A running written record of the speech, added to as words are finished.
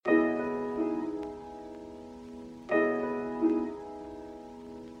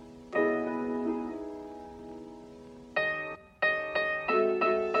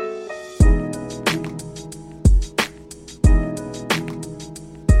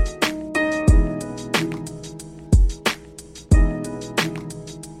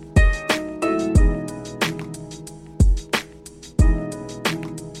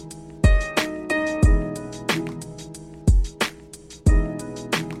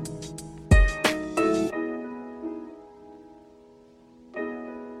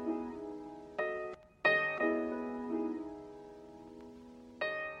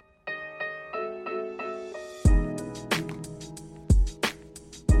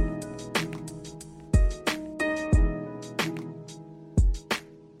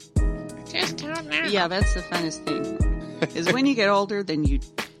job now. Yeah, that's the funnest thing. Is when you get older, then you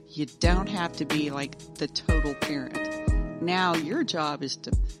don't have to be like the total parent. Now your job is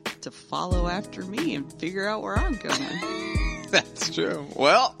to follow after me and figure out where I'm going. That's true.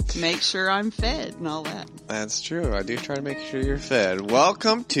 Well, make sure I'm fed and all that. That's true. I do try to make sure you're fed.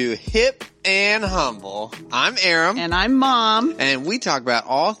 Welcome to Hip and Humble. I'm Aram. And I'm Mom. And we talk about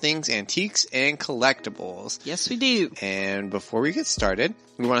all things antiques and collectibles. Yes, we do. And before we get started,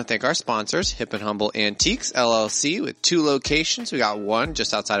 we want to thank our sponsors, Hip and Humble Antiques, LLC, with 2 locations. We got one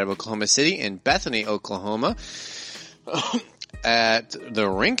just outside of Oklahoma City in Bethany, Oklahoma, at the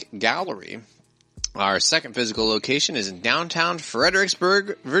Rink Gallery. Our second physical location is in downtown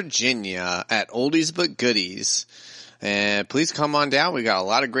Fredericksburg, Virginia at Oldies But Goodies. And please come on down. We got a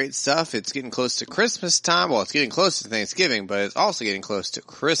lot of great stuff. It's getting close to Christmas time. Well, it's getting close to Thanksgiving, but it's also getting close to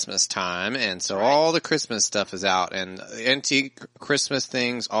Christmas time. And so all the Christmas stuff is out, and antique Christmas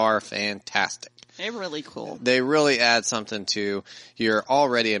things are fantastic. They're really cool. They really add something to your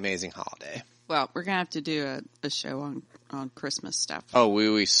already amazing holiday. Well, we're going to have to do a show on Christmas stuff. Oh,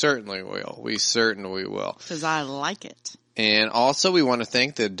 we certainly will. We certainly will. Because I like it. And also, we want to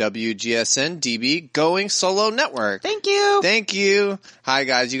thank the WGSN DB Going Solo Network. Thank you. Thank you. Hi,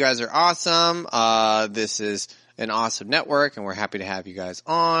 guys. You guys are awesome. This is an awesome network, and we're happy to have you guys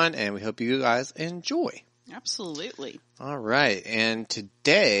on, and we hope you guys enjoy. Absolutely. All right. And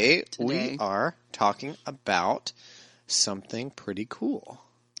today we are talking about something pretty cool.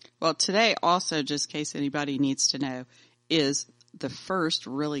 Well, today also, just in case anybody needs to know, is the first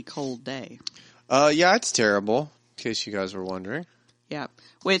really cold day. Yeah, it's terrible, in case you guys were wondering. Yeah.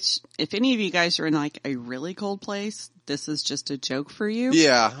 Which, if any of you guys are in like a really cold place, this is just a joke for you.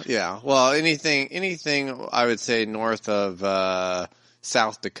 Yeah. Well, anything I would say north of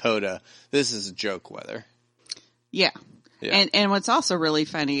South Dakota, this is joke weather. Yeah. And what's also really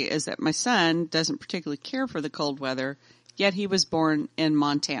funny is that my son doesn't particularly care for the cold weather, yet he was born in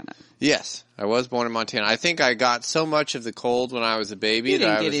Montana. Yes, I was born in Montana. I think I got so much of the cold when I was a baby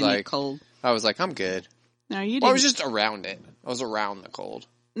that I was like, cold. I was like, I'm good. No, you didn't. Well, I was just around it. I was around the cold.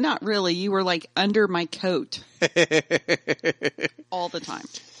 Not really. You were like under my coat all the time.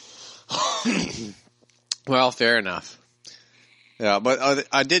 Well, fair enough. Yeah, but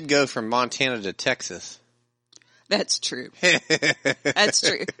I did go from Montana to Texas. That's true. That's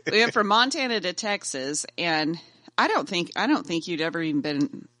true. We went from Montana to Texas, and I don't think you'd ever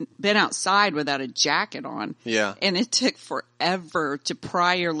even been outside without a jacket on. Yeah. And it took forever to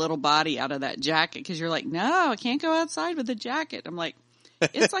pry your little body out of that jacket because you're like, no, I can't go outside with a jacket. I'm like,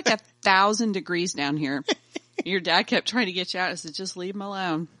 it's like 1,000 degrees down here. Your dad kept trying to get you out. I said, just leave him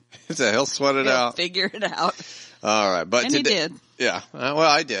alone. He'll sweat it out. Figure it out. All right. But and he did. Yeah. Well,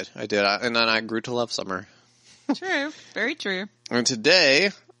 I did. And then I grew to love summer. True. Very true. And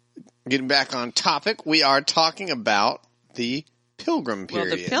today, getting back on topic, we are talking about the Pilgrim period.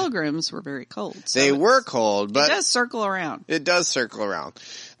 Well, the Pilgrims were very cold. So they were cold, but it does circle around. It does circle around.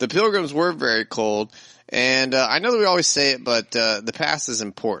 The Pilgrims were very cold, and I know that we always say it, but the past is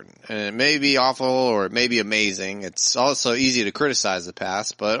important. And it may be awful or it may be amazing. It's also easy to criticize the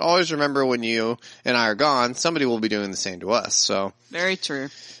past, but always remember when you and I are gone, somebody will be doing the same to us. So very true.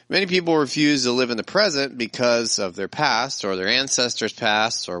 Many people refuse to live in the present because of their past or their ancestors'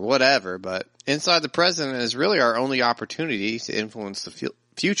 past or whatever, but inside the present is really our only opportunity to influence the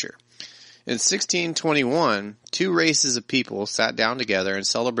future. In 1621, 2 races of people sat down together and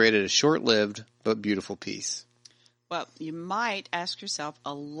celebrated a short-lived but beautiful peace. Well, you might ask yourself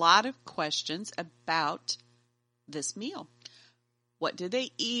a lot of questions about this meal. What did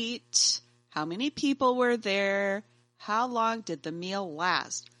they eat? How many people were there? How long did the meal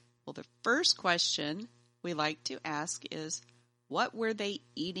last? Well, the first question we like to ask is, what were they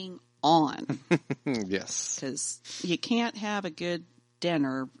eating on? Yes. Because you can't have a good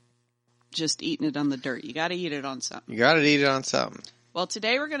dinner just eating it on the dirt. You got to eat it on something. You got to eat it on something. Well,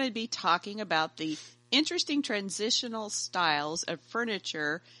 today we're going to be talking about the interesting transitional styles of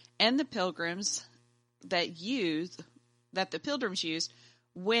furniture and the Pilgrims that the Pilgrims used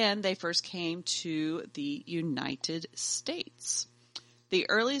when they first came to the United States. The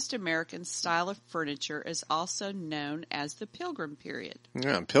earliest American style of furniture is also known as the Pilgrim period.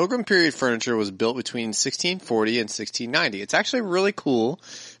 Yeah, Pilgrim period furniture was built between 1640 and 1690. It's actually really cool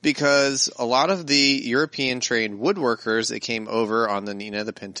because a lot of the European trained woodworkers that came over on the Nina,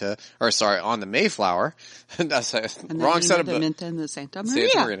 the Pinta, on the Mayflower. That's wrong side of the Minta and the Santa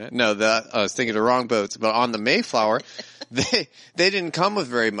Maria. No, I was thinking of the wrong boats. But on the Mayflower, they didn't come with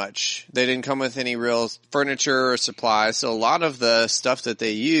very much. They didn't come with any real furniture or supplies. So a lot of the stuff that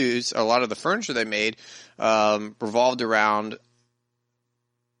they used, a lot of the furniture they made, revolved around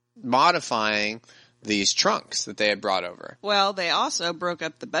modifying these trunks that they had brought over. Well, they also broke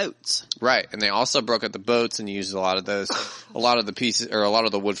up the boats. Right. And they also broke up the boats and used a lot of the pieces, or a lot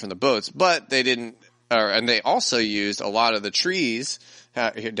of the wood from the boats, but they didn't, and they also used a lot of the trees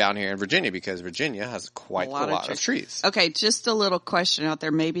down here in Virginia, because Virginia has quite a lot of trees. Okay, just a little question out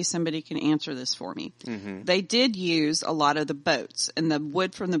there. Maybe somebody can answer this for me. Mm-hmm. They did use a lot of the boats and the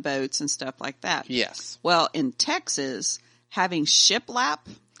wood from the boats and stuff like that. Yes. Well, in Texas, having shiplap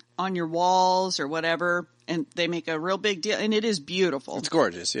on your walls or whatever, and they make a real big deal, and it is beautiful. It's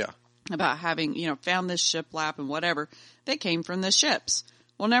gorgeous, yeah. About having, found this shiplap and whatever. They came from the ships.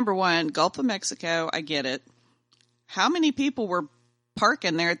 Well, number one, Gulf of Mexico, I get it. How many people were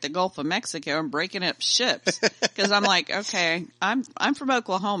parking there at the Gulf of Mexico and breaking up ships? Because I'm like, okay, I'm from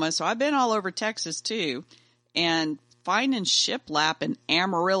Oklahoma, so I've been all over Texas too, and finding shiplap in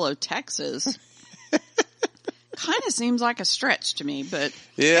Amarillo, Texas, kind of seems like a stretch to me. But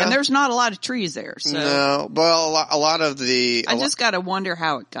yeah, and there's not a lot of trees there, so no. Well, a lot of the I just got to wonder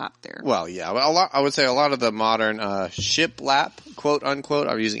how it got there. Well, yeah, I would say a lot of the modern shiplap, quote unquote.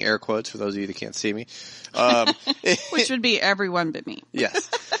 I'm using air quotes for those of you that can't see me. Which would be everyone but me. Yes.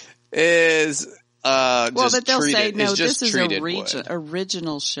 Is, well, but they'll treated, say, no, this is wood.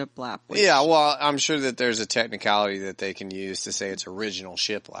 original shiplap. Yeah, well, I'm sure that there's a technicality that they can use to say it's original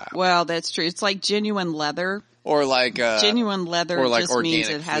shiplap. Well, that's true. It's like genuine leather. Or like, genuine leather or like just means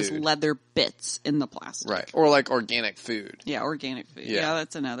it has food. leather bits in the plastic. Right. Or like organic food. Yeah, organic food. Yeah,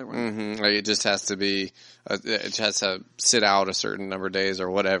 that's another one. Mm-hmm. Like it just has to be, it has to sit out a certain number of days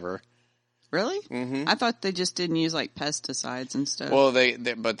or whatever. Really? Mm-hmm. I thought they just didn't use like pesticides and stuff. Well,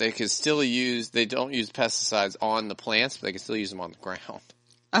 but they could still use, they don't use pesticides on the plants, but they can still use them on the ground.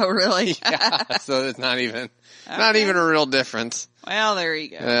 Oh, really? Yeah. So it's not even a real difference. Well, there you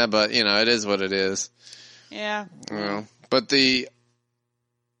go. Yeah, but it is what it is. Yeah. But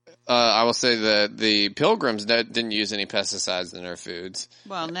I will say that the Pilgrims didn't use any pesticides in their foods.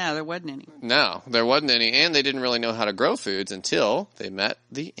 Well, no, there wasn't any. No, there wasn't any, and they didn't really know how to grow foods until they met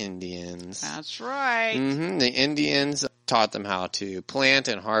the Indians. That's right. Mm-hmm. The Indians taught them how to plant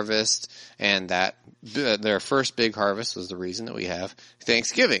and harvest, and that their first big harvest was the reason that we have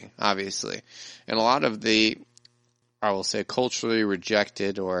Thanksgiving, obviously. And a lot of the, I will say, culturally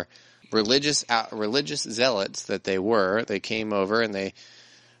rejected or religious zealots that they came over and they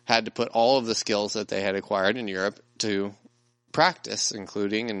had to put all of the skills that they had acquired in Europe to practice,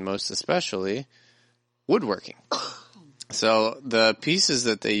 including and most especially woodworking. So the pieces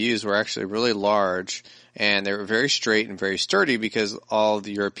that they used were actually really large, and they were very straight and very sturdy because all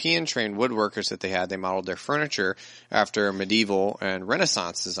the European trained woodworkers that they modeled their furniture after medieval and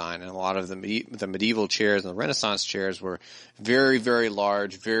Renaissance design. And a lot of the medieval chairs and the Renaissance chairs were very, very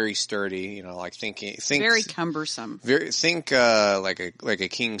large, very sturdy, like think very cumbersome. Think like a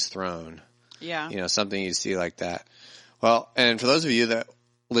king's throne. Yeah. Something you see like that. Well, and for those of you that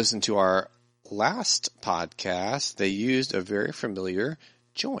listen to our last podcast, they used a very familiar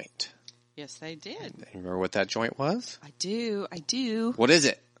joint. Yes, they did. You remember what that joint was? I do. What is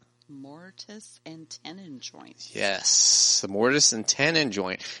it? Mortise and tenon joint. Yes, the mortise and tenon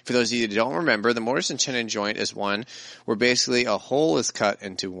joint. For those of you that don't remember, the mortise and tenon joint is one where basically a hole is cut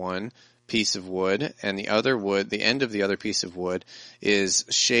into one piece of wood, and the end of the other piece of wood is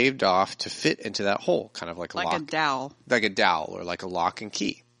shaved off to fit into that hole, kind of like a lock. Like a dowel. Like a dowel, or like a lock and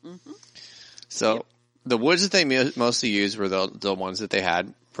key. Mm-hmm. So the woods that they mostly used were the ones that they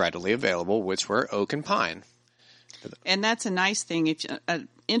had readily available, which were oak and pine. And that's a nice thing. An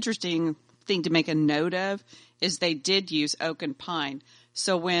interesting thing to make a note of is they did use oak and pine.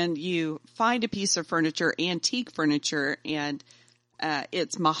 So when you find a piece of furniture, antique furniture, and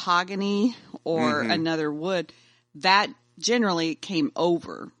it's mahogany or another wood, that generally came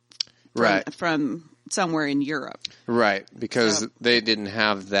over from somewhere in Europe. Right, because they didn't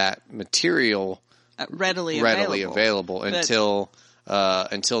have that material readily available until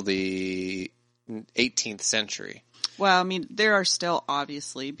the 18th century. Well, I mean, there are still,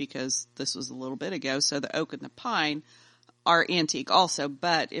 obviously, because this was a little bit ago, so the oak and the pine are antique also,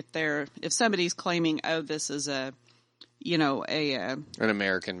 but if somebody's claiming, oh, this is an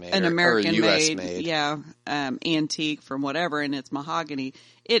American made or US made, antique from whatever, and it's mahogany.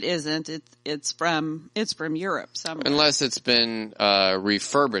 It isn't. It's from Europe somewhere. Unless it's been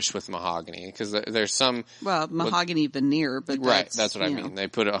refurbished with mahogany, because there's some mahogany veneer, but that's what I mean. They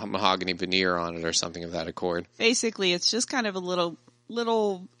put a mahogany veneer on it or something of that accord. Basically, it's just kind of a little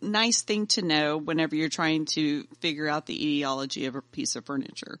nice thing to know whenever you're trying to figure out the etiology of a piece of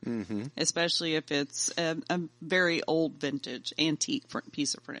furniture, especially if it's a very old vintage antique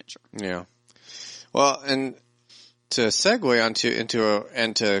piece of furniture. Yeah. Well, and to segue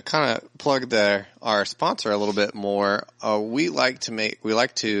and to kind of plug our sponsor a little bit more, we like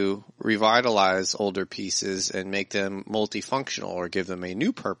to revitalize older pieces and make them multifunctional or give them a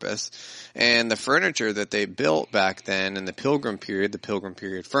new purpose. And the furniture that they built back then in the Pilgrim period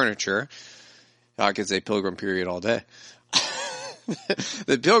furniture, I could say Pilgrim period all day.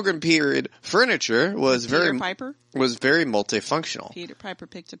 The Pilgrim period furniture was very multifunctional. Peter Piper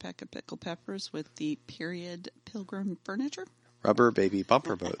picked a peck of pickled peppers with the period Pilgrim furniture. Rubber baby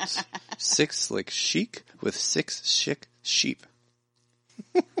bumper boats. 6 slick chic with 6 chic sheep.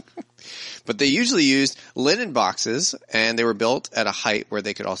 But they usually used linen boxes, and they were built at a height where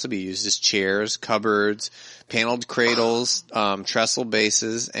they could also be used as chairs, cupboards, paneled cradles, trestle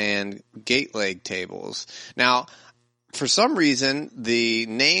bases, and gate leg tables. Now, for some reason, the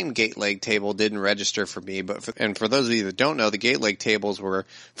name gate leg table didn't register for me, and for those of you that don't know, the gate leg tables were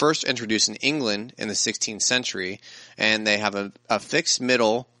first introduced in England in the 16th century, and they have a fixed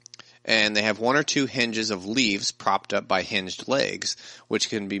middle, and they have 1 or 2 hinges of leaves propped up by hinged legs, which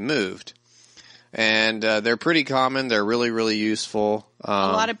can be moved. And they're pretty common. They're really, really useful. A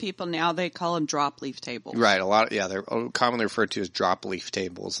lot of people now, they call them drop leaf tables. Right. They're commonly referred to as drop leaf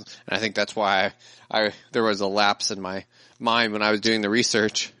tables. And I think that's why there was a lapse in my mind when I was doing the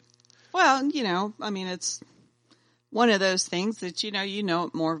research. Well, it's one of those things that, you know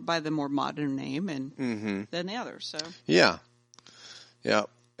it more by the more modern name than the others. So. Yeah. Yeah.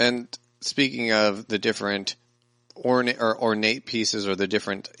 And speaking of the different ornate pieces or the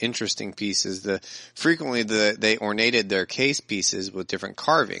different interesting pieces, they ornated their case pieces with different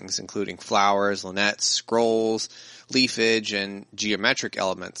carvings, including flowers, lunettes, scrolls, leafage, and geometric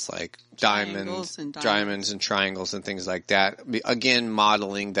elements like diamonds and triangles and things like that. Again,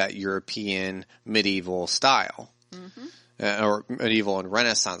 modeling that European medieval style. Mm-hmm. Or medieval and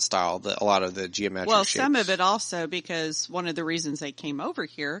Renaissance style, a lot of the geometric shapes. Some of it also because one of the reasons they came over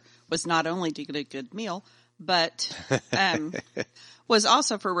here was not only to get a good meal, but was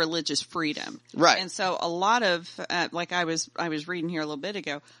also for religious freedom. Right. And so a lot of, like I was reading here a little bit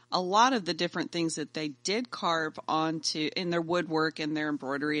ago, a lot of the different things that they did carve onto in their woodwork and their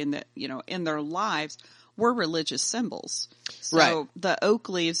embroidery and in their lives were religious symbols. So right. The oak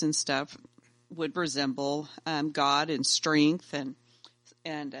leaves and stuff would resemble God and strength and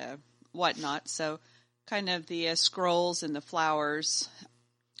whatnot. So kind of the scrolls and the flowers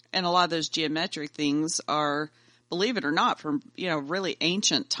and a lot of those geometric things are, believe it or not, from really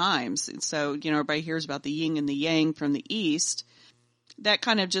ancient times. And so everybody hears about the yin and the yang from the East. That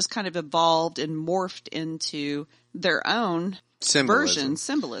kind of evolved and morphed into their own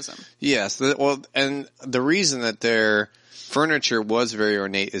symbolism. Yes, and the reason that their furniture was very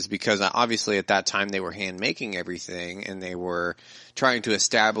ornate is because obviously at that time they were hand making everything, and they were trying to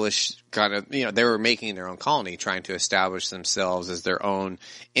establish they were making their own colony, trying to establish themselves as their own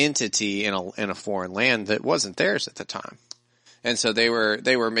entity in a foreign land that wasn't theirs at the time. And so they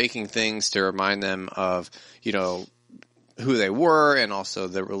were making things to remind them of, who they were, and also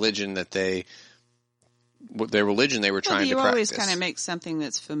the religion that they were trying to practice. You always kind of make something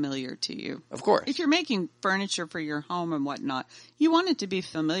that's familiar to you. Of course. If you're making furniture for your home and whatnot, you want it to be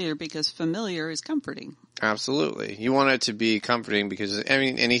familiar because familiar is comforting. Absolutely. You want it to be comforting because,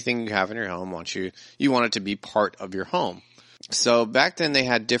 anything you have in your home you want it to be part of your home. So back then they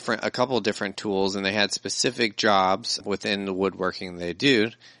had a couple of different tools, and they had specific jobs within the woodworking they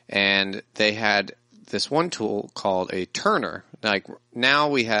do, and they had this one tool called a turner. Like now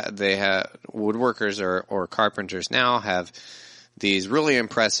woodworkers or carpenters now have these really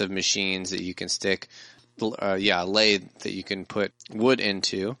impressive machines that you can stick, a lathe that you can put wood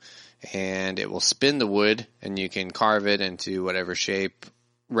into, and it will spin the wood, and you can carve it into whatever shape,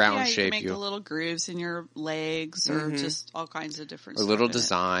 round shape. You can make the little grooves in your legs, or just all kinds of different or little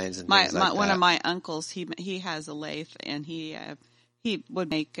designs and things like that. One of my uncles, he has a lathe, and he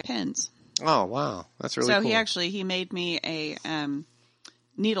would make pens. Oh wow, that's really cool. So he made me a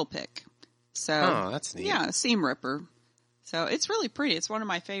needle pick. So that's neat. Yeah, a seam ripper. So it's really pretty. It's one of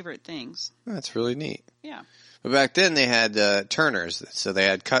my favorite things. That's really neat. Yeah. But back then they had turners, so they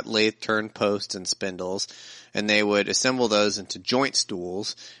had cut lathe turn posts and spindles, and they would assemble those into joint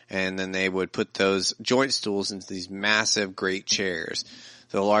stools, and then they would put those joint stools into these massive great chairs.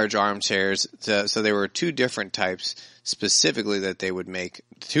 The large armchairs, so there were two different types specifically that they would make,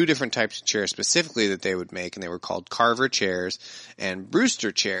 and they were called Carver chairs and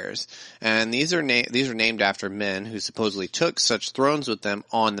Brewster chairs. And these are named after men who supposedly took such thrones with them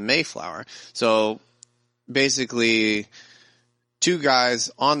on the Mayflower. So basically, two guys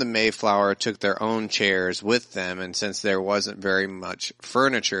on the Mayflower took their own chairs with them, and since there wasn't very much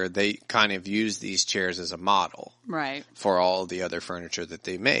furniture, they kind of used these chairs as a model Right. for all the other furniture that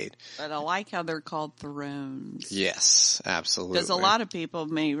they made. But I like how they're called thrones. Yes, absolutely. Because a lot of people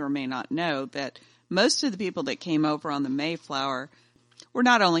may or may not know that most of the people that came over on the Mayflower were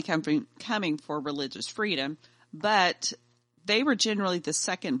not only coming for religious freedom, but they were generally the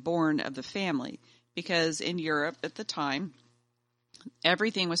second born of the family. Because in Europe at the time,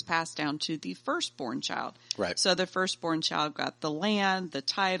 everything was passed down to the firstborn child. Right. So the firstborn child got the land, the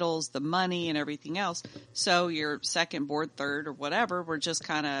titles, the money, and everything else. So your second born, third, or whatever were just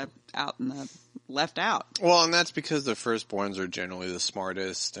kind of out in the left out. Well, and that's because the firstborns are generally the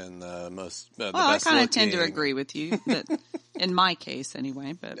smartest and the most the Well, I best kind of looking. tend to agree with you, but in my case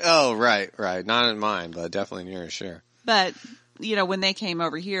anyway. Oh, right. Not in mine, but definitely in yours, sure. But when they came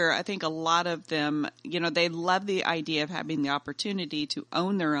over here, I think a lot of them, they love the idea of having the opportunity to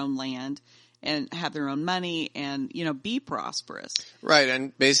own their own land and have their own money and, be prosperous. Right,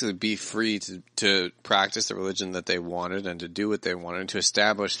 and basically be free to practice the religion that they wanted and to do what they wanted, and to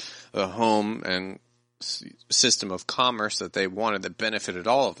establish a home and system of commerce that they wanted that benefited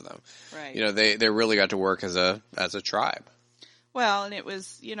all of them. Right. They really got to work as a tribe. Well, and it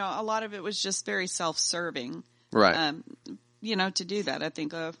was, a lot of it was just very self-serving. Right. To do that. I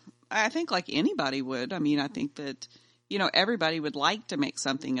think like anybody would. I mean, I think that, everybody would like to make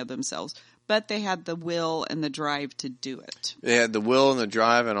something of themselves, but they had the will and the drive to do it. They had the will and the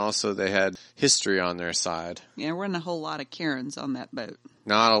drive, and also they had history on their side. Yeah, there weren't a whole lot of Karens on that boat.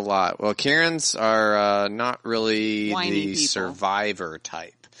 Not a lot. Well, Karens are not really Whiny the people. survivor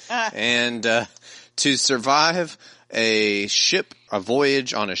type. And to survive a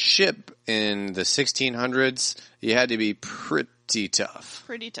voyage on a ship in the 1600s, you had to be pretty tough.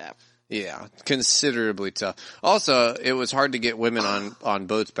 Pretty tough. Yeah, considerably tough. Also, it was hard to get women on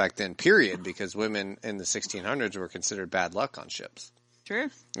boats back then, period, because women in the 1600s were considered bad luck on ships. True.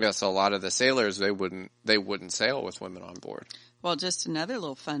 Yeah, so a lot of the sailors, they wouldn't sail with women on board. Well, just another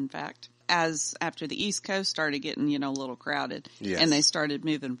little fun fact. After the East Coast started getting, a little crowded, Yes. and they started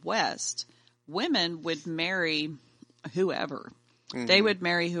moving west, women would marry whoever. Mm-hmm. They would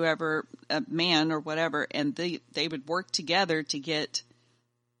marry whoever, a man or whatever, and they would work together to get,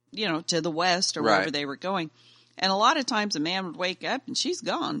 to the west or wherever Right. they were going. And a lot of times a man would wake up and she's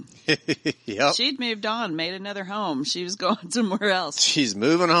gone. Yep. She'd moved on, made another home. She was going somewhere else. She's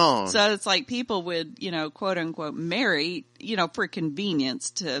moving on. So it's like people would, quote unquote, marry, for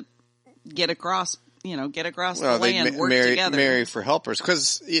convenience to get across the land, work together. Marry for helpers,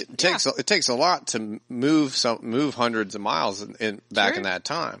 because it takes a lot to move hundreds of miles back in that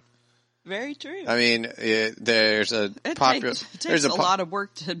time. Very true. I mean, there's a popular. It takes a lot of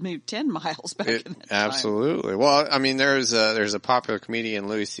work to move 10 miles back in that time. Absolutely. Well, I mean, there's a popular comedian,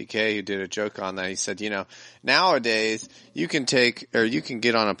 Louis C.K., who did a joke on that. He said, nowadays you can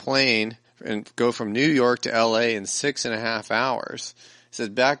get on a plane and go from New York to L.A. in 6.5 hours. He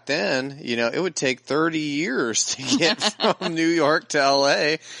said back then, it would take 30 years to get from New York to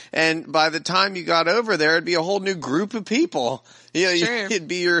L.A. And by the time you got over there, it'd be a whole new group of people. Sure. It'd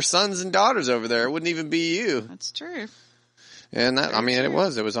be your sons and daughters over there. It wouldn't even be you. That's true. And that, Very true.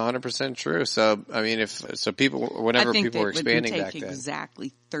 it was 100% true. So, I mean, whenever people were expanding back then.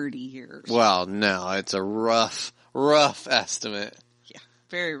 Exactly 30 years. Well, no, it's a rough estimate. Yeah.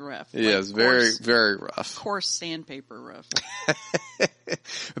 Very rough. Yes, very, very rough. Coarse sandpaper rough.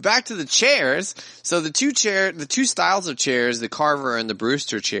 Back to the chairs. So the two styles of chairs, the Carver and the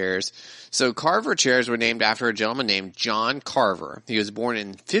Brewster chairs. So Carver chairs were named after a gentleman named John Carver. He was born in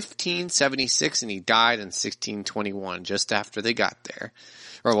 1576 and he died in 1621, just after they got there.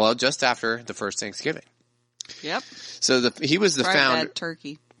 Just after the first Thanksgiving. Yep. So he was the founder. Had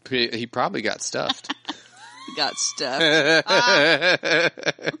turkey. He probably got stuffed. He got stuffed.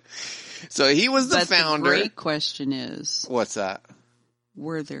 So he was the founder. The great question is, What's that?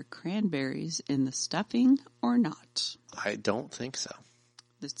 were there cranberries in the stuffing or not? I don't think so.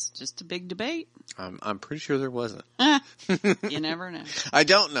 It's just a big debate. I'm pretty sure there wasn't. You never know. I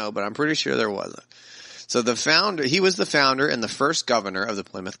don't know, but I'm pretty sure there wasn't. So he was the founder and the first governor of the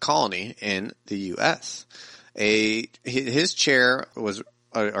Plymouth colony in the U.S. His chair was,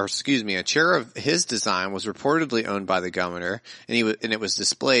 a chair of his design was reportedly owned by the governor, and it was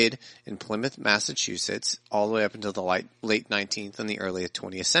displayed in Plymouth, Massachusetts, all the way up until the late 19th and the early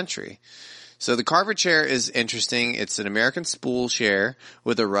 20th century. So the Carver chair is interesting. It's an American spool chair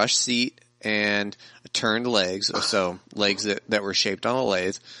with a rush seat and turned legs, so legs that were shaped on a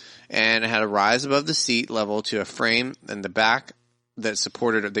lathe, and it had a rise above the seat level to a frame in the back that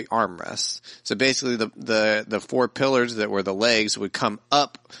supported the armrest. So basically the 4 pillars that were the legs would come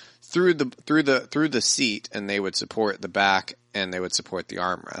up through the seat, and they would support the back and they would support the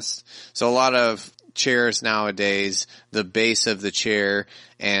armrest. So a lot of chairs nowadays, the base of the chair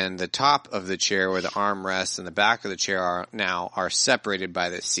and the top of the chair where the armrest and the back of the chair are separated by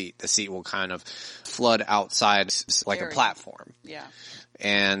the seat. The seat will kind of flood outside like a platform. Yeah.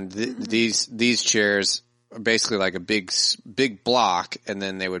 And these chairs are basically like a big block, and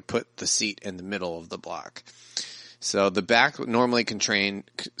then they would put the seat in the middle of the block. So the back normally contained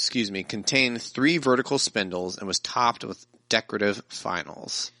 3 vertical spindles and was topped with decorative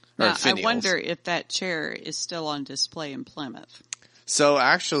finials. Now, I wonder if that chair is still on display in Plymouth. So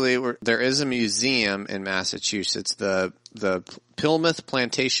actually, there is a museum in Massachusetts, the Plymouth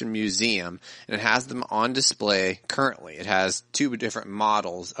Plantation Museum, and it has them on display currently. It has 2 different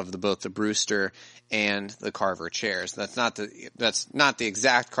models of both the Brewster and the Carver chairs. That's not the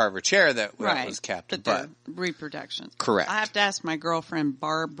exact Carver chair that was kept, but reproductions. Correct. I have to ask my girlfriend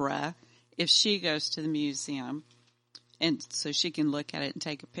Barbara if she goes to the museum, and so she can look at it and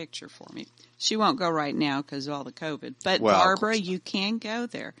take a picture for me. She won't go right now because of all the COVID. But Barbara, you can go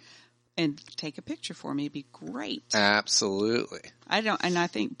there and take a picture for me. It'd be great. Absolutely. I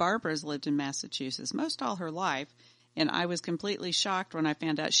think Barbara's lived in Massachusetts most all her life, and I was completely shocked when I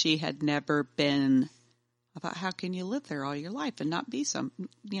found out she had never been. I thought, how can you live there all your life and not be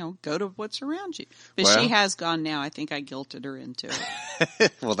go to what's around you? But she has gone now. I think I guilted her into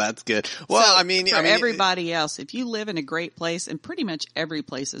it. Well, that's good. Well, so, everybody else, if you live in a great place, and pretty much every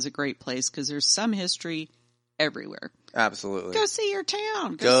place is a great place because there's some history everywhere. Absolutely. Go see your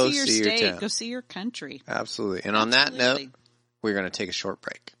town. Go see your state. Go see your country. Absolutely. And on that note, we're going to take a short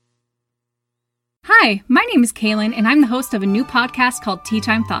break. Hi, my name is Kaylin, and I'm the host of a new podcast called Tea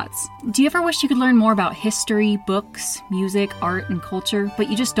Time Thoughts. Do you ever wish you could learn more about history, books, music, art, and culture, but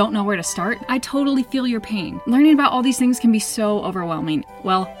you just don't know where to start? I totally feel your pain. Learning about all these things can be so overwhelming.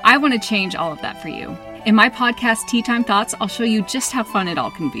 Well, I want to change all of that for you. In my podcast, Tea Time Thoughts, I'll show you just how fun it all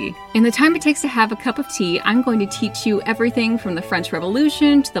can be. In the time it takes to have a cup of tea, I'm going to teach you everything from the French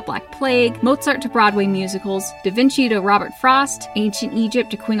Revolution to the Black Plague, Mozart to Broadway musicals, Da Vinci to Robert Frost, ancient Egypt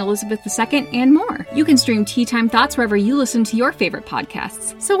to Queen Elizabeth II, and more. You can stream Tea Time Thoughts wherever you listen to your favorite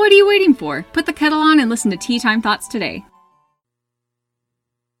podcasts. So what are you waiting for? Put the kettle on and listen to Tea Time Thoughts today.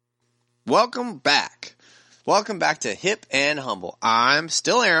 Welcome back. Welcome back to Hip and Humble. I'm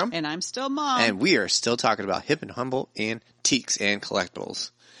still Aram. And I'm still Mom. And we are still talking about hip and humble antiques and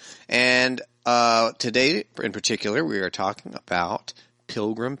collectibles. And today, in particular, we are talking about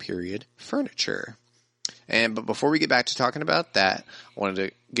Pilgrim period furniture. But before we get back to talking about that, I wanted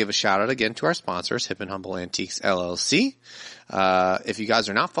to give a shout out again to our sponsors, Hip and Humble Antiques LLC. If you guys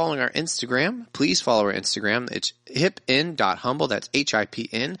are not following our Instagram, please follow our Instagram. It's hipn.humble. That's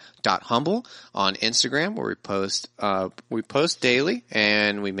HIPN.humble on Instagram, where we post daily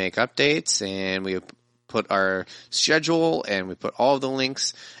and we make updates, and we put our schedule, and we put all of the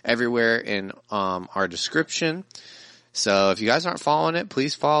links everywhere in our description. So if you guys aren't following it,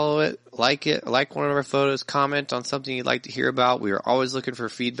 please follow it, like one of our photos, comment on something you'd like to hear about. We are always looking for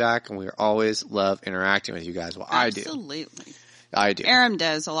feedback, and we always love interacting with you guys. Well, Absolutely. I do. Aram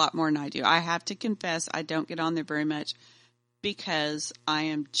does a lot more than I do. I have to confess, I don't get on there very much because I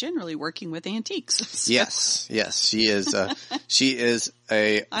am generally working with antiques. So. Yes. She is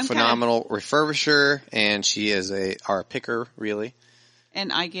a phenomenal refurbisher, and she is our picker, really.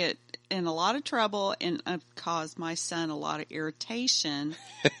 And I get in a lot of trouble, and I've caused my son a lot of irritation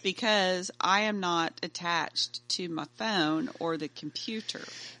because I am not attached to my phone or the computer.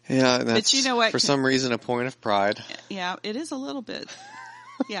 Yeah, and that's, but you know what? For some reason, a point of pride. Yeah, it is a little bit.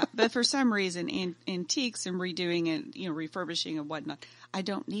 Yeah, but for some reason, antiques and redoing and refurbishing and whatnot, I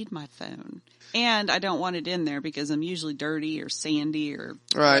don't need my phone, and I don't want it in there because I'm usually dirty or sandy or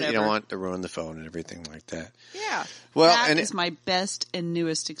right. Whatever. You don't want to ruin the phone and everything like that. Yeah, well, that is my best and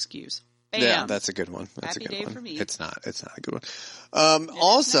newest excuse. Bam. Yeah, that's a good one. That's Happy a good day one. for me. It's not a good one.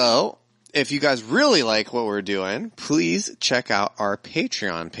 Also, if you guys really like what we're doing, please check out our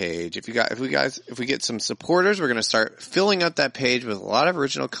Patreon page. If we get some supporters, we're going to start filling up that page with a lot of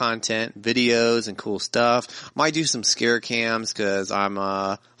original content, videos, and cool stuff. Might do some scare cams because I'm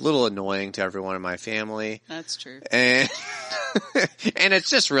a little annoying to everyone in my family. That's true. And and it's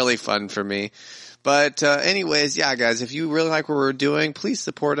just really fun for me. But anyways, yeah, guys, if you really like what we're doing, please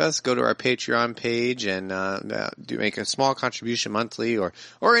support us. Go to our Patreon page and make a small contribution monthly or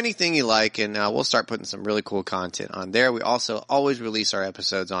anything you like, and we'll start putting some really cool content on there. We also always release our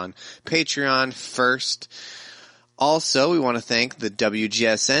episodes on Patreon first. Also, we want to thank the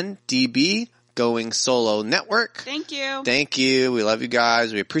WGSN DB Going Solo Network. Thank you. Thank you. We love you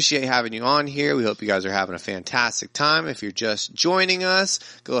guys. We appreciate having you on here. We hope you guys are having a fantastic time. If you're just joining us,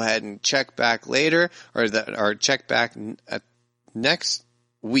 go ahead and check back later or check back next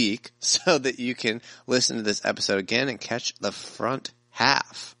week so that you can listen to this episode again and catch the front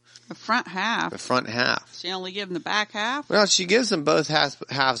half. The front half. The front half. She only give them the back half? Well, she gives them both halves,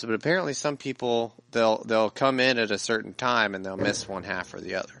 but apparently some people, they'll come in at a certain time and they'll miss one half or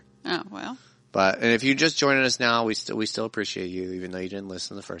the other. Oh, well. And if you're just joining us now, we still appreciate you, even though you didn't listen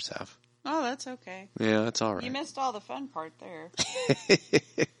to the first half. Oh, that's okay. Yeah, that's all right. You missed all the fun part there.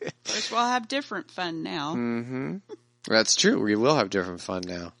 Of course, we'll have different fun now. Mm-hmm. That's true. We will have different fun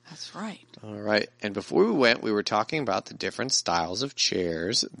now. That's right. All right. And before we went, we were talking about the different styles of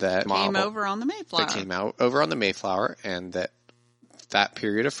chairs that came over on the Mayflower. That came out over on the Mayflower, and that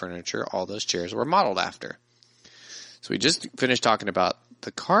period of furniture, all those chairs were modeled after. So we just finished talking about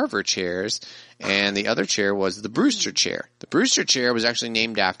the Carver chairs, and the other chair was the Brewster chair. The Brewster chair was actually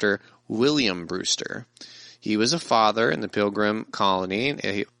named after William Brewster. He was a father in the Pilgrim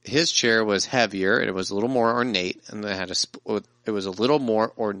colony. His chair was heavier, and it was a little more ornate, and it was a little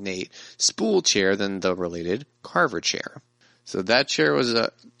more ornate spool chair than the related Carver chair. So that chair was I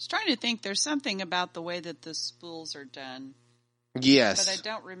was trying to think. There's something about the way that the spools are done. Yes. But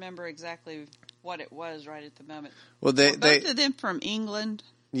I don't remember exactly what it was right at the moment. Well, both of them from England?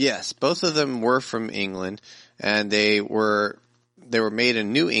 Yes, both of them were from England, and they were made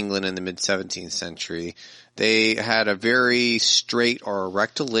in New England in the mid-17th century. They had a very straight or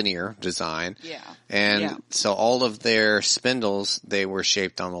rectilinear design. Yeah. And so all of their spindles, they were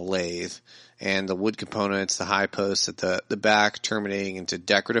shaped on a lathe. And the wood components, the high posts at the back terminating into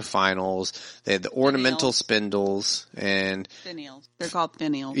decorative finals. They had the ornamental spindles and... Finials. They're called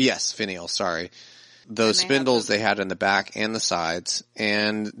finials. Yes, finials, sorry. Those spindles they had in the back and the sides.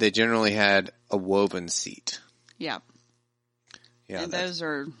 And they generally had a woven seat. Yeah. Yeah, and those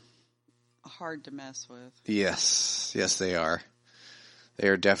are hard to mess with. Yes. Yes, they are. They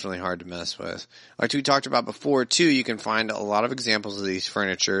are definitely hard to mess with. Like we talked about before, too, you can find a lot of examples of these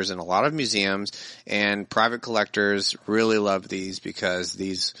furnitures in a lot of museums, and private collectors really love these because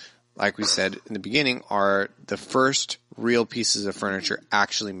these, like we said in the beginning, are the first real pieces of furniture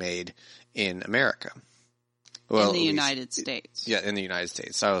actually made in America. Well, in the United States. Yeah, in the United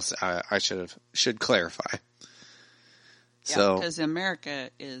States. I should clarify. Yeah, because America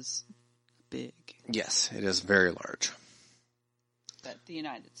is big. Yes, it is very large. But the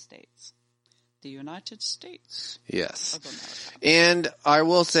United States. The United States. Yes. Of America. And I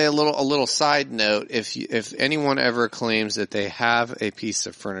will say a little side note, if anyone ever claims that they have a piece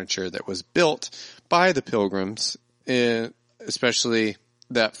of furniture that was built by the Pilgrims, especially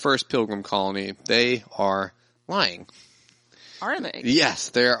that first Pilgrim colony, they are lying. Are they? Yes,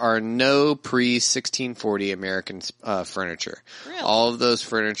 there are no pre-1640 American furniture. Really? All of those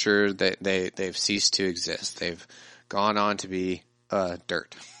furniture, they've ceased to exist. They've gone on to be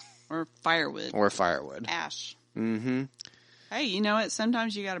dirt. Or firewood. Ash. Mm-hmm. Hey, you know what?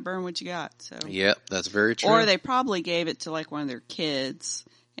 Sometimes you got to burn what you got. So. Yep, that's very true. Or they probably gave it to like one of their kids,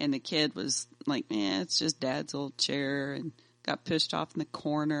 and the kid was like, it's just Dad's old chair, and got pushed off in the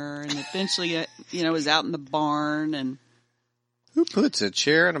corner, and eventually, was out in the barn. And who puts a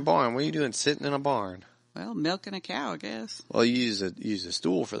chair in a barn? What are you doing sitting in a barn? Well, milking a cow, I guess. Well, you use a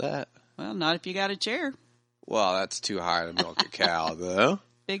stool for that. Well, not if you got a chair. Well, that's too high to milk a cow, though.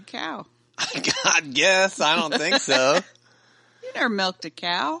 Big cow. I guess. I don't think so. You never milked a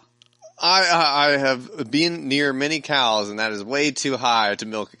cow. I have been near many cows, and that is way too high to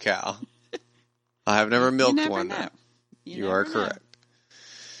milk a cow. I have never milked one. Know. You are correct.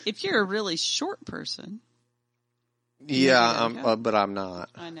 If you're a really short person. Yeah, but I'm not.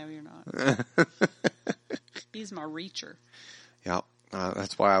 I know you're not. He's my reacher. Yep.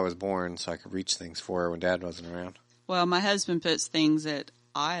 That's why I was born, so I could reach things for her when Dad wasn't around. Well, my husband puts things at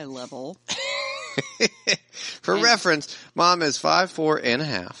eye level. For reference, Mom is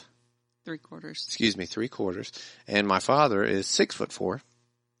 5'4.5". 3/4. Excuse me, 3/4. And my father is 6'4".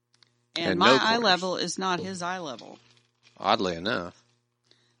 And my eye level is not his eye level. Oddly enough.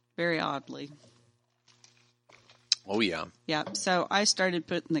 Very oddly. Oh, yeah. Yeah, so I started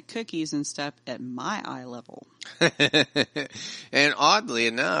putting the cookies and stuff at my eye level. And oddly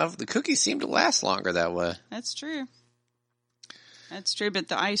enough, the cookies seem to last longer that way. That's true. That's true, but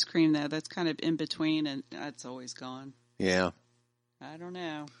the ice cream, though, that's kind of in between, and that's always gone. Yeah. I don't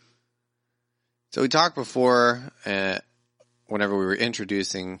know. So we talked before, whenever we were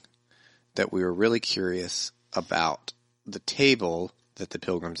introducing, that we were really curious about the table that the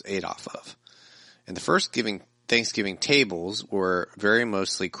Pilgrims ate off of. And the first Thanksgiving tables were very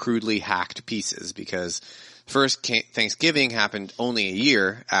mostly crudely hacked pieces because first Thanksgiving happened only a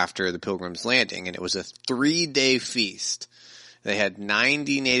year after the Pilgrims' landing, and it was a 3-day feast. They had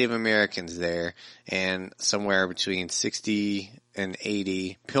 90 Native Americans there and somewhere between 60 and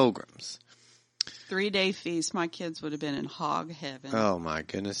 80 pilgrims. 3-day feast. My kids would have been in hog heaven. Oh my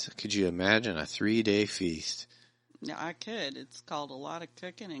goodness. Could you imagine a 3-day feast? Yeah, I could. It's called a lot of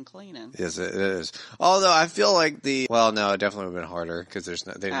cooking and cleaning. Yes, it is. Although I feel like it definitely would have been harder because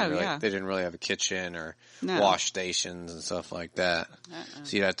they didn't really have a kitchen or wash stations and stuff like that.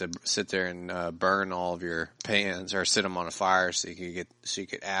 So you'd have to sit there and burn all of your pans or sit them on a fire so you could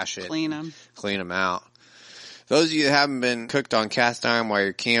ash it, clean them out. Those of you that haven't been cooked on cast iron while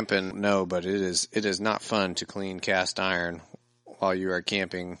you're camping, no, but it is not fun to clean cast iron while you are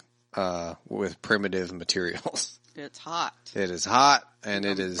camping with primitive materials. It's hot. It is hot, and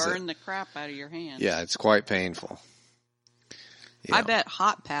it is burn the crap out of your hands. Yeah, it's quite painful. Yeah. I bet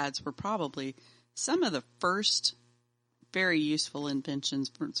hot pads were probably some of the first very useful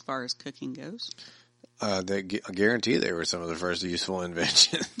inventions as far as cooking goes. I guarantee they were some of the first useful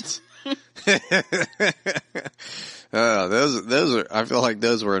inventions. Those are. I feel like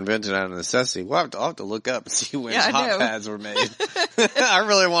those were invented out of necessity. I'll have to look up and see when hot pads were made. I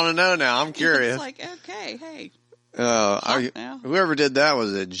really want to know now. I'm curious. It's like, okay, hey. Whoever did that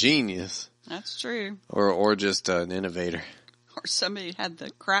was a genius. That's true. Or just an innovator. Or somebody had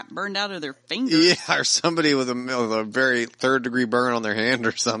the crap burned out of their fingers. Yeah, or somebody with a very 3rd-degree burn on their hand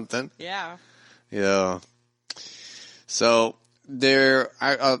or something. Yeah. Yeah. So the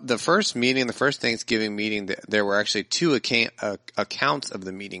first Thanksgiving meeting, there were actually 2 accounts of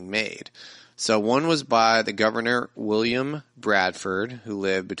the meeting made. So one was by the Governor William Bradford, who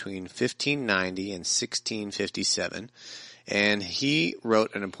lived between 1590 and 1657, and he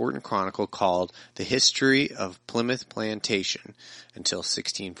wrote an important chronicle called The History of Plymouth Plantation until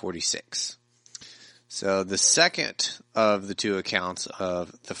 1646. So the second of the 2 accounts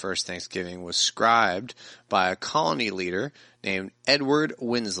of the first Thanksgiving was scribed by a colony leader named Edward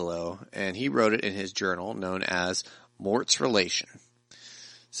Winslow, and he wrote it in his journal known as Mort's Relation.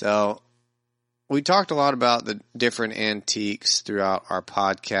 So we talked a lot about the different antiques throughout our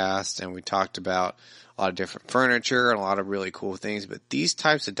podcast, and we talked about a lot of different furniture and a lot of really cool things, but these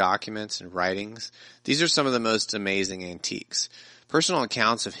types of documents and writings, these are some of the most amazing antiques. Personal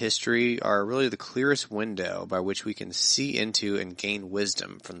accounts of history are really the clearest window by which we can see into and gain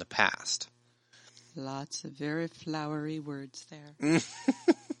wisdom from the past. Lots of very flowery words there.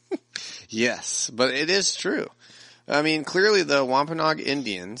 Yes, but it is true. I mean, clearly the Wampanoag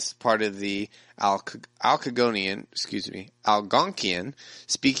Indians, part of the Algonquian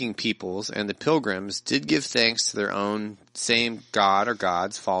speaking peoples, and the Pilgrims did give thanks to their own same god or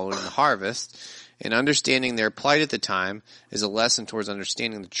gods following the harvest, and understanding their plight at the time is a lesson towards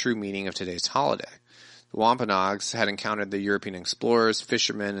understanding the true meaning of today's holiday. The Wampanoags had encountered the European explorers,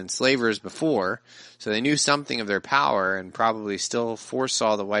 fishermen, and slavers before, so they knew something of their power and probably still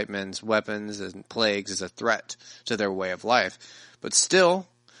foresaw the white men's weapons and plagues as a threat to their way of life. But still,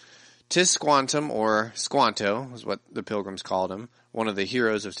 Tisquantum, or Squanto, is what the Pilgrims called him, one of the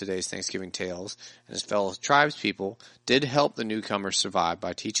heroes of today's Thanksgiving tales, and his fellow tribespeople, did help the newcomers survive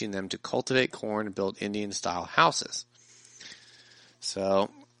by teaching them to cultivate corn and build Indian-style houses. So,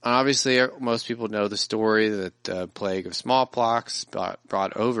 obviously, most people know the story that the plague of smallpox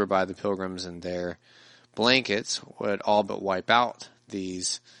brought over by the Pilgrims and their blankets would all but wipe out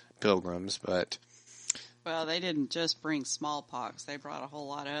these Pilgrims, but... Well, they didn't just bring smallpox. They brought a whole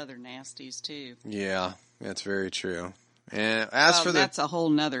lot of other nasties, too. Yeah, that's very true. And that's a whole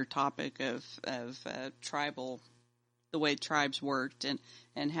nother topic of tribal, the way tribes worked and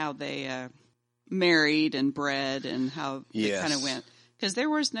how they married and bred and how it kind of went. Because there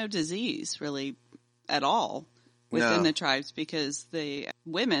was no disease really at all within the tribes because the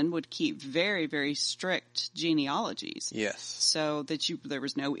women would keep very, very strict genealogies. Yes. So that there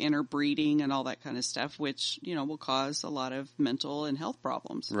was no interbreeding and all that kind of stuff, which, will cause a lot of mental and health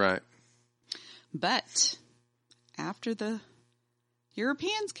problems. Right. But after the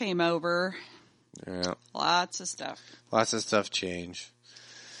Europeans came over, lots of stuff changed.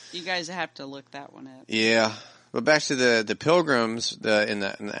 You guys have to look that one up. Yeah. But back to the Pilgrims, in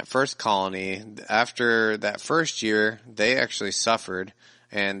that first colony, after that first year, they actually suffered,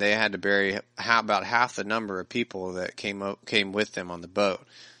 and they had to bury about half the number of people that came with them on the boat.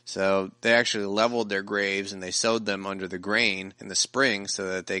 So they actually leveled their graves and they sowed them under the grain in the spring so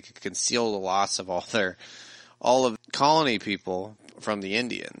that they could conceal the loss of all of colony people from the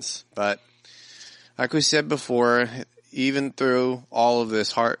Indians. But like we said before, even through all of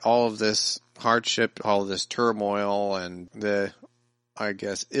this hardship, all this turmoil, and the, I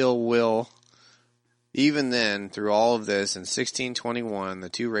guess, ill will. Even then, through all of this, in 1621, the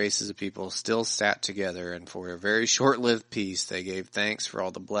two races of people still sat together, and for a very short-lived peace, they gave thanks for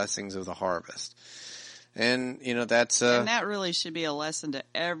all the blessings of the harvest. And, you know, that's... and that really should be a lesson to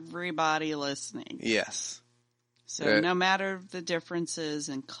everybody listening. Yes. So no matter the differences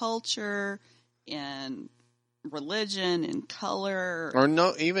in culture, in religion, in color... Or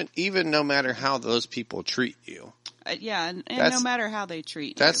no, even no matter how those people treat you. And no matter how they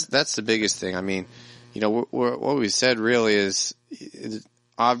treat you. That's the biggest thing. I mean... You know, what we said really is,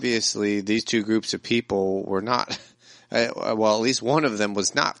 obviously, these two groups of people were not, well, at least one of them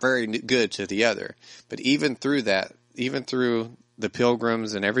was not very good to the other. But even through that, even through the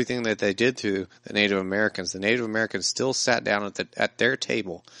Pilgrims and everything that they did to the Native Americans still sat down at their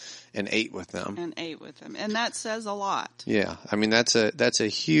table and ate with them. And that says a lot. Yeah. I mean, that's a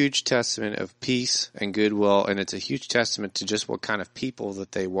huge testament of peace and goodwill, and it's a huge testament to just what kind of people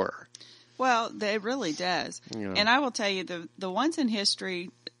that they were. Well, it really does. Yeah. And I will tell you, the ones in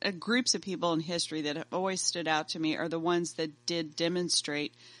history, groups of people in history that have always stood out to me are the ones that did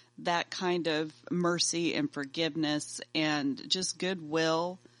demonstrate that kind of mercy and forgiveness and just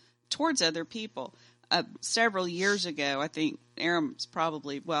goodwill towards other people. Several years ago, I think Aaron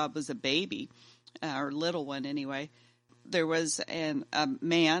was a baby, or little one anyway. There was a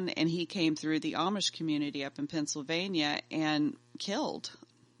man, and he came through the Amish community up in Pennsylvania and killed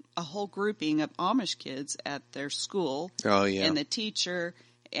a whole grouping of Amish kids at their school. Oh, yeah. And the teacher,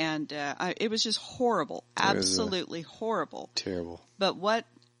 and it was just horrible. Absolutely horrible. Terrible. But what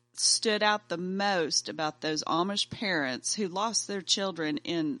stood out the most about those Amish parents who lost their children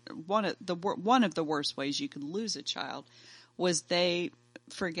in one of the worst ways you could lose a child was they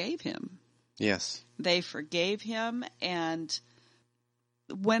forgave him. Yes. They forgave him and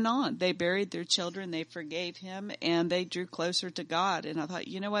went on. They buried their children, they forgave him, and they drew closer to God. And I thought,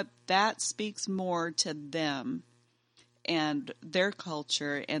 you know what? That speaks more to them and their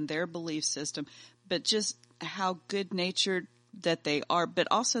culture and their belief system, but just how good-natured that they are, but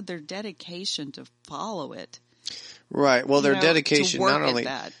also their dedication to follow it. Right. Well, their dedication to work not only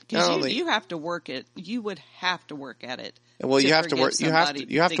at that, because you have to work it. You would have to work at it. Well, you have to work. You have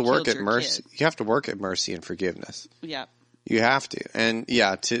to work at mercy. You have to work at mercy and forgiveness. Yeah. You have to. And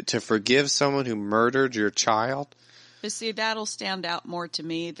yeah, to forgive someone who murdered your child. But see, that'll stand out more to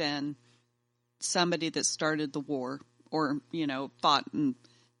me than somebody that started the war or, fought and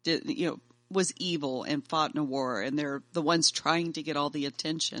was evil and fought in a war, and they're the ones trying to get all the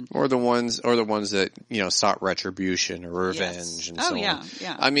attention. Or the ones that, sought retribution or revenge and so on.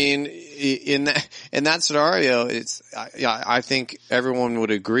 Yeah. I mean, in that scenario, I think everyone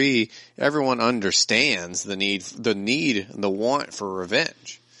would agree, everyone understands the want for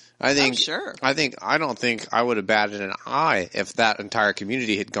revenge. I think, sure. I don't think I would have batted an eye if that entire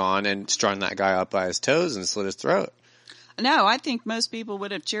community had gone and strung that guy up by his toes and slit his throat. No, I think most people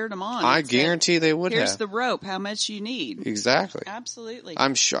would have cheered him on. I guarantee they would have. Here's the rope. How much you need? Exactly. Absolutely.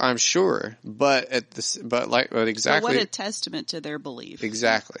 I'm sure. But exactly. What a testament to their belief.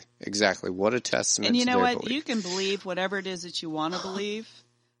 Exactly. What a testament. And you know what? Belief. You can believe whatever it is that you want to believe,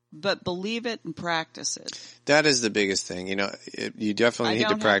 but believe it and practice it. That is the biggest thing. You definitely need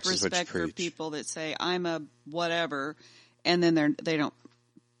to practice what you preach. I don't have respect for people that say I'm a whatever, and then they don't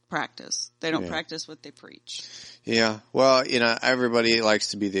practice. They don't practice what they preach. Yeah. Well, everybody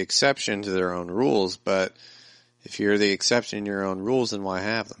likes to be the exception to their own rules, but if you're the exception in your own rules, then why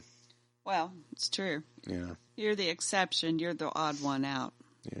have them? Well, it's true. Yeah. You're the exception. You're the odd one out.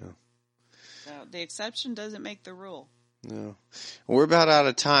 Yeah. So the exception doesn't make the rule. No. We're about out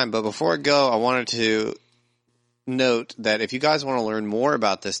of time, but before I go, I wanted to note that if you guys want to learn more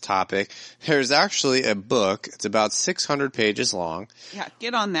about this topic, there's actually a book. It's about 600 pages long. Yeah,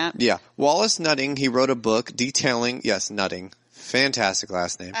 get on that. Yeah. Wallace Nutting, he wrote a book detailing, yes, Nutting. Fantastic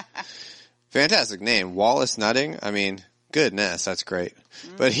last name. Fantastic name. Wallace Nutting. I mean, goodness, that's great.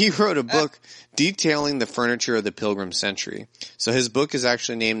 Mm-hmm. But he wrote a book detailing the furniture of the Pilgrim Century. So his book is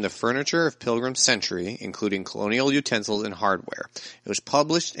actually named The Furniture of Pilgrim Century, including colonial utensils and hardware. It was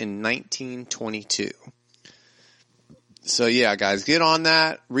published in 1922. So yeah, guys, get on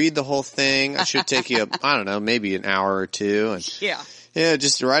that. Read the whole thing. It should take you, I don't know, maybe an hour or two. And yeah,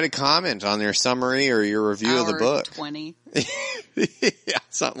 just write a comment on your summary or your review of the book. 20. Yeah,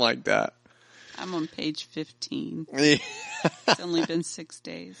 something like that. I'm on page 15. It's only been 6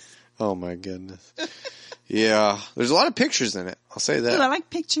 days. Oh my goodness. Yeah, there's a lot of pictures in it. I'll say But I that. like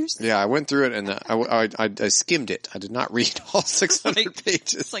pictures. Yeah, I went through it and I skimmed it. I did not read all 600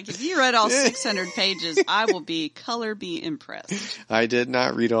 pages. It's like if you read all 600 pages, I will be impressed. I did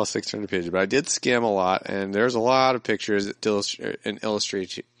not read all 600 pages, but I did skim a lot, and there's a lot of pictures and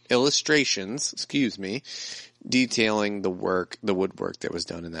illustrations, detailing the woodwork that was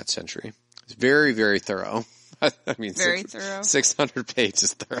done in that century. It's very, very thorough. I mean, Very thorough. 600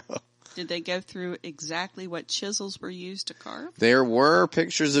 pages thorough. Did they go through exactly what chisels were used to carve? There were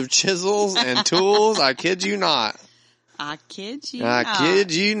pictures of chisels and tools. I kid you not. I kid you I not.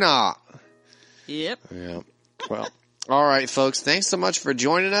 kid you not. Yep. Yeah. Well, all right, folks. Thanks so much for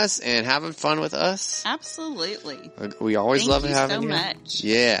joining us and having fun with us. Absolutely. We always Thank love you having so you. much.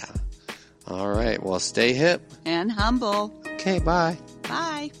 Yeah. All right. Well, stay hip. And humble. Okay. Bye.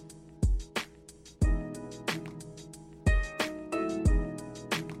 Bye.